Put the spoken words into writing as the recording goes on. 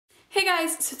Hey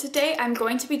guys, so today I'm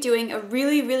going to be doing a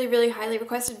really highly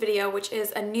requested video, which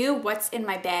is a new what's in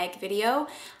my bag video.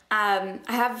 I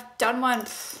have done one,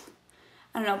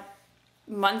 I don't know,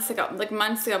 months ago,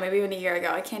 maybe even a year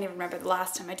ago. I can't even remember the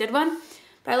last time I did one.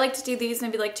 But I like to do these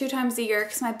maybe like 2 times a year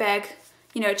because my bag,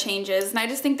 you know, changes. And I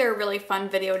just think they're a really fun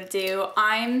video to do.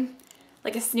 I'm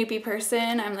like a snoopy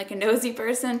person, I'm like a nosy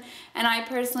person, and I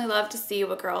personally love to see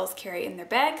what girls carry in their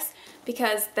bags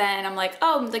because then I'm like,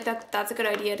 oh, like that's a good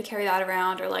idea to carry that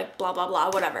around, or like blah blah blah,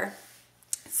 whatever.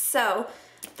 So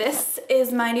this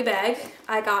is my new bag.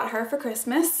 I got her for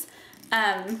Christmas.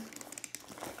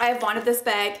 I've wanted this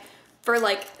bag for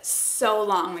like so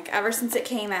long, like ever since it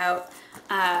came out.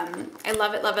 I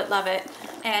love it, love it, love it.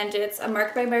 And it's a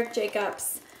Marc by Marc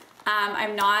Jacobs.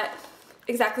 I'm not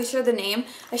exactly sure the name.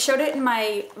 I showed it in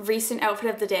my recent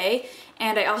outfit of the day,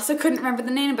 and I also couldn't remember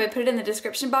the name, but I put it in the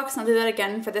description box, and I'll do that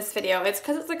again for this video. It's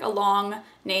because it's like a long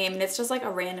name, and it's just like a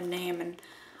random name, and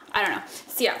I don't know.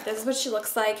 So yeah, this is what she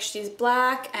looks like. She's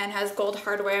black and has gold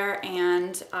hardware,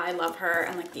 and I love her,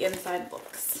 and like the inside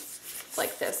looks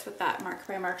like this with that Marc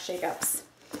by Marc Jacobs.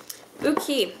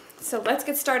 Okay, so let's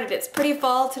get started. It's pretty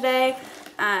full today.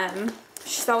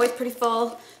 She's always pretty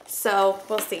full, so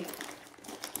we'll see.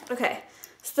 Okay.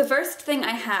 So the first thing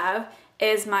I have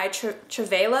is my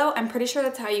Trevelo. I'm pretty sure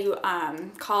that's how you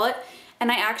call it.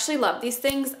 And I actually love these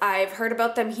things. I've heard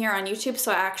about them here on YouTube,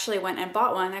 so I actually went and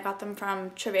bought one. I got them from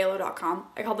Trevelo.com.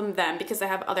 I call them because I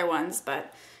have other ones,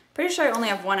 but pretty sure I only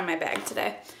have one in my bag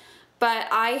today. But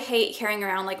I hate carrying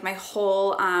around like my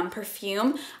whole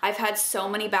perfume. I've had so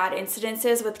many bad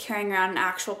incidences with carrying around an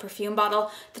actual perfume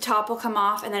bottle. The top will come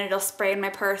off and then it'll spray in my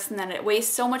purse, and then it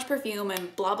wastes so much perfume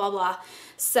and blah blah blah.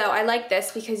 So I like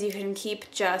this because you can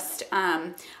keep just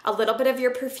a little bit of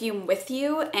your perfume with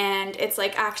you, and it's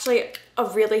like actually a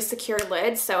really secure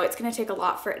lid, so it's gonna take a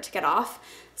lot for it to get off.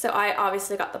 So I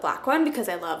obviously got the black one because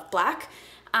I love black.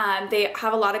 They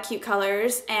have a lot of cute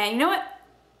colors, and you know what?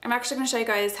 I'm actually going to show you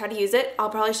guys how to use it. I'll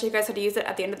probably show you guys how to use it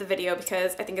at the end of the video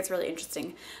because I think it's really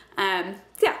interesting. So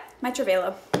yeah, my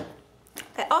Trevelo.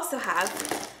 I also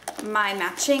have my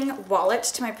matching wallet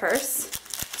to my purse.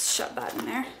 Let's shove that in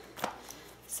there.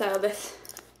 So this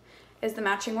is the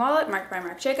matching wallet, Marc by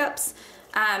Marc Jacobs.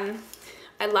 I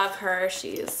love her.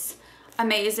 She's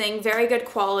amazing, very good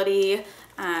quality.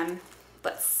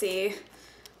 Let's see.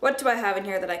 What do I have in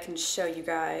here that I can show you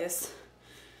guys?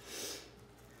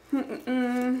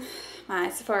 My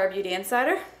Sephora Beauty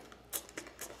Insider.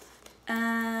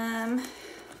 Let's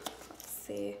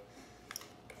see.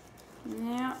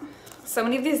 Yeah. So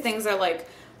many of these things are like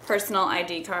personal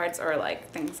ID cards or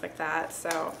like things like that.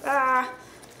 So, I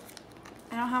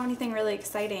don't have anything really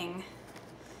exciting.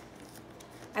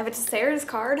 I have a Tessera's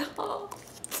card. Oh.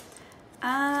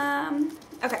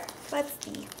 Okay, let's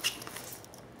see.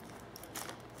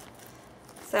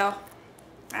 So,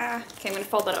 okay, I'm gonna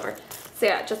fold that over. So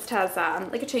yeah, it just has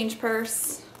like a change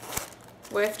purse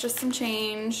with just some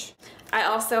change. I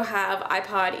also have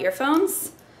iPod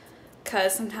earphones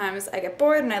because sometimes I get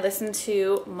bored and I listen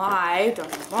to my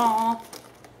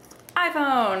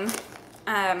iPhone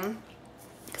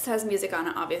because it has music on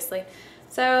it, obviously.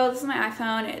 So this is my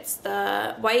iPhone. It's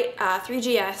the white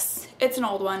 3GS. It's an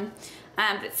old one,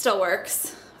 but it still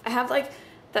works. I have like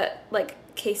the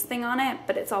case thing on it,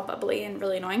 but it's all bubbly and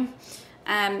really annoying.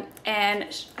 And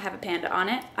I have a panda on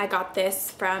it. I got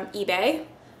this from eBay.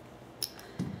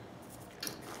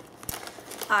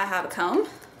 I have a comb,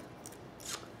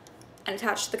 and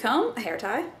attached to the comb, a hair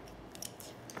tie.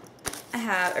 I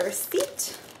have a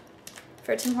receipt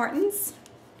for Tim Hortons,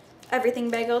 everything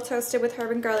bagel toasted with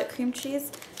herb and garlic cream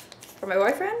cheese for my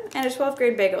boyfriend, and a 12th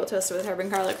grade bagel toasted with herb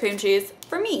and garlic cream cheese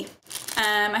for me.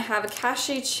 I have a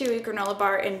cashew chewy granola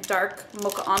bar in dark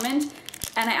mocha almond,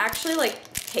 and I actually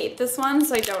hate this one,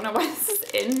 so I don't know why this is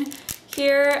in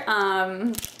here.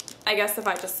 I guess if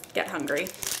I just get hungry.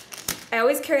 I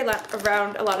always carry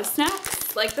around a lot of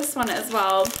snacks, like this one as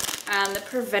well. The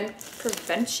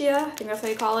Proventia, I think that's how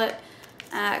you call it,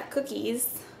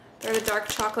 cookies. They're the dark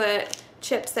chocolate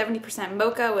chip 70%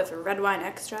 mocha with red wine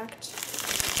extract.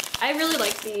 I really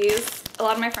like these. A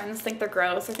lot of my friends think they're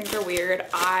gross, I think they're weird.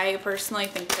 I personally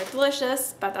think they're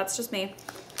delicious, but that's just me.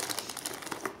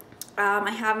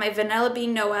 I have my Vanilla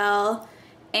Bean Noel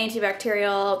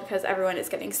antibacterial because everyone is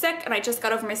getting sick, and I just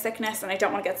got over my sickness and I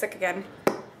don't want to get sick again.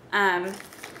 I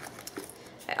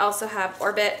also have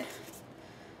Orbit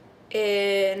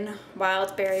in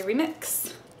Wild Berry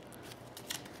Remix.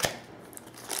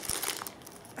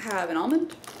 I have an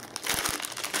almond.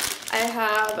 I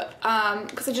have,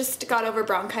 because I just got over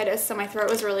bronchitis, so my throat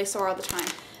was really sore all the time.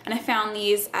 And I found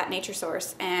these at Nature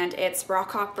Source, and it's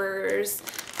rock hoppers,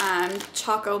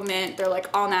 Choco Mint. They're like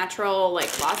all natural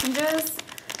like lozenges.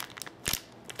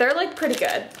 They're like pretty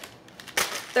good.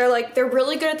 They're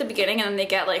really good at the beginning, and then they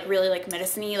get like really like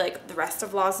medicine-y like the rest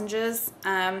of lozenges.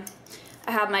 I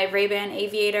have my Ray-Ban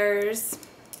aviators.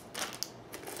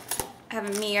 I have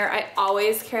a mirror. I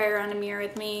always carry around a mirror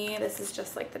with me. This is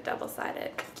just like the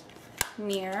double-sided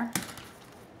mirror.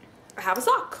 I have a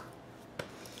sock.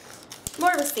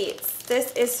 More receipts.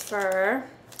 This is for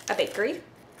a bakery.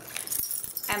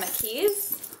 And my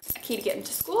keys. A key to get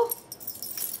into school.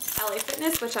 LA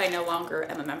Fitness, which I no longer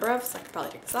am a member of, so I could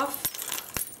probably take this off.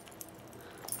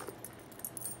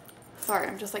 Sorry,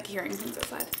 I'm just like hearing things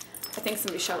outside. I think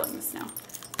somebody's shoveling the snow.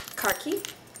 Car key.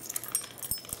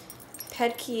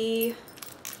 Ped key.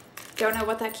 Don't know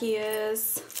what that key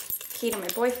is. Key to my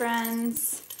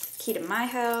boyfriend's. Key to my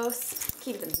house.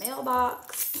 Key to the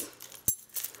mailbox.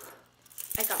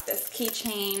 I got this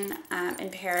keychain in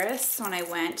Paris when I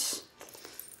went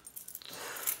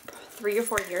 3 or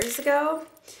 4 years ago.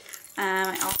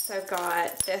 I also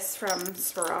got this from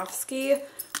Swarovski.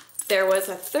 There was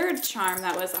a third charm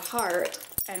that was a heart,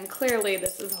 and clearly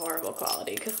this is horrible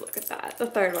quality because look at that. The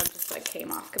third one just like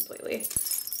came off completely.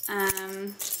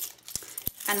 And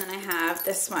then I have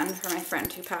this one for my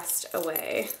friend who passed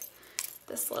away.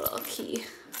 This little keychain.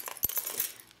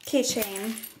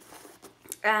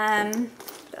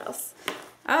 What else?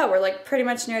 Oh, we're like pretty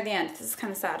much near the end. This is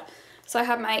kind of sad. So I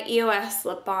have my EOS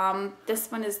lip balm.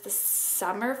 This one is the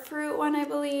summer fruit one, I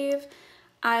believe.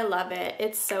 I love it.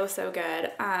 It's so, so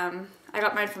good. I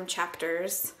got mine from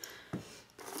Chapters.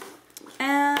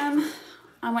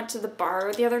 I went to the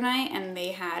bar the other night and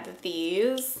they had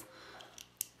these.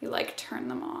 You like turn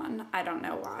them on. I don't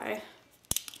know why.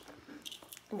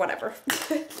 Whatever.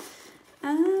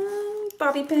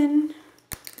 Bobby pin.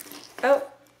 Oh,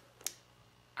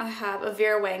 I have a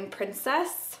Vera Wang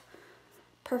Princess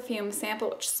perfume sample,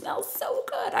 which smells so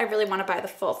good. I really want to buy the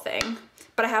full thing,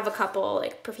 but I have a couple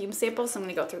like perfume samples, so I'm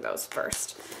going to go through those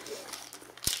first.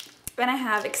 Then I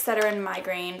have Excedrin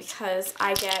Migraine because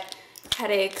I get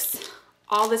headaches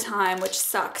all the time, which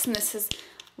sucks, and this is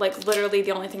like literally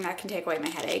the only thing that can take away my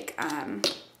headache.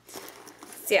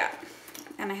 So yeah,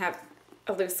 and I have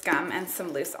a loose gum and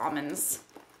some loose almonds.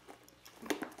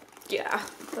 Yeah,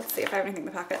 let's see if I have anything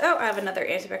in the pocket. Oh, I have another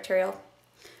antibacterial.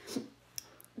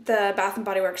 The Bath &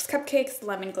 Body Works cupcakes,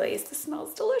 lemon glaze. This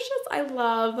smells delicious. I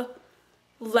love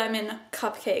lemon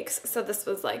cupcakes, so this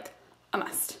was like a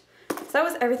must. So that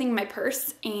was everything in my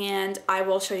purse, and I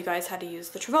will show you guys how to use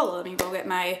the Travola. Let me go get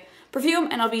my perfume,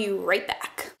 and I'll be right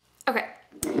back. Okay,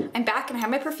 I'm back, and I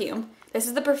have my perfume. This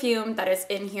is the perfume that is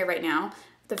in here right now,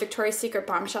 the Victoria's Secret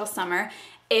Bombshell Summer.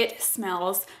 It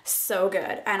smells so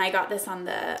good, and I got this on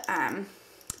the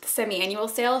semi-annual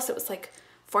sale, so it was like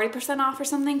 40% off or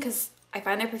something, because I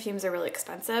find their perfumes are really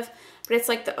expensive, but it's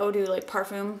like the Eau de like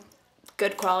parfum,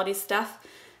 good quality stuff.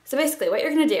 So basically what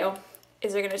you're gonna do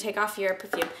is you're gonna take off your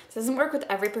perfume. This doesn't work with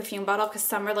every perfume bottle because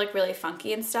some are like really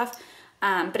funky and stuff.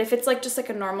 But if it's like just like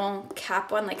a normal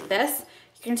cap one like this,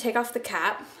 you're gonna take off the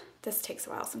cap. This takes a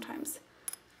while sometimes.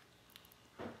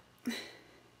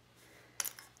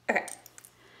 Okay.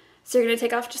 So you're gonna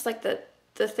take off just like the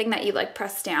thing that you like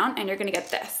press down, and you're gonna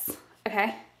get this,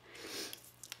 okay?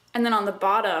 And then on the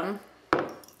bottom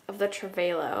of the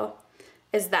Travola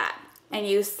is that. And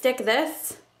you stick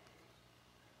this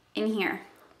in here,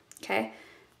 okay?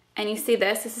 And you see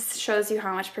this, shows you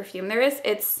how much perfume there is.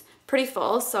 It's pretty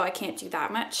full, so I can't do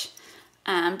that much.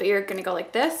 But you're gonna go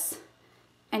like this,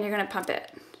 and you're gonna pump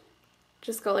it.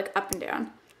 Just go like up and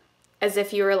down, as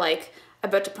if you were like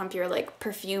about to pump your like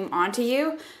perfume onto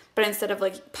you, but instead of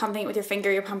like pumping it with your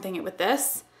finger, you're pumping it with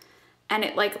this. And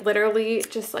it like literally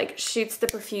just like shoots the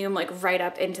perfume like right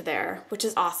up into there, which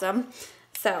is awesome.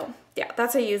 So yeah,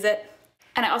 that's how you use it.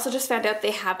 And I also just found out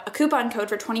they have a coupon code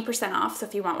for 20% off. So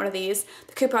if you want one of these,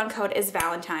 the coupon code is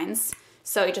Valentine's.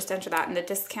 So you just enter that in the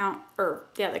discount, or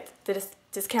yeah, like the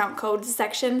discount code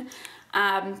section.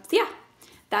 So yeah,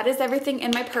 that is everything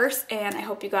in my purse, and I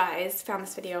hope you guys found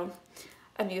this video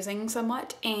amusing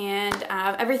somewhat. And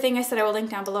everything I said I will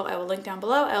link down below. I will link down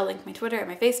below. I will link my Twitter and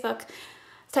my Facebook.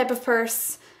 Type of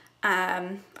purse.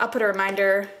 I'll put a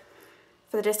reminder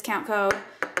for the discount code.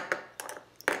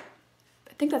 I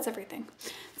think that's everything.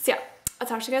 So yeah, I'll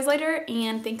talk to you guys later,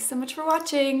 and thanks so much for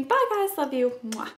watching. Bye guys, love you. Mwah.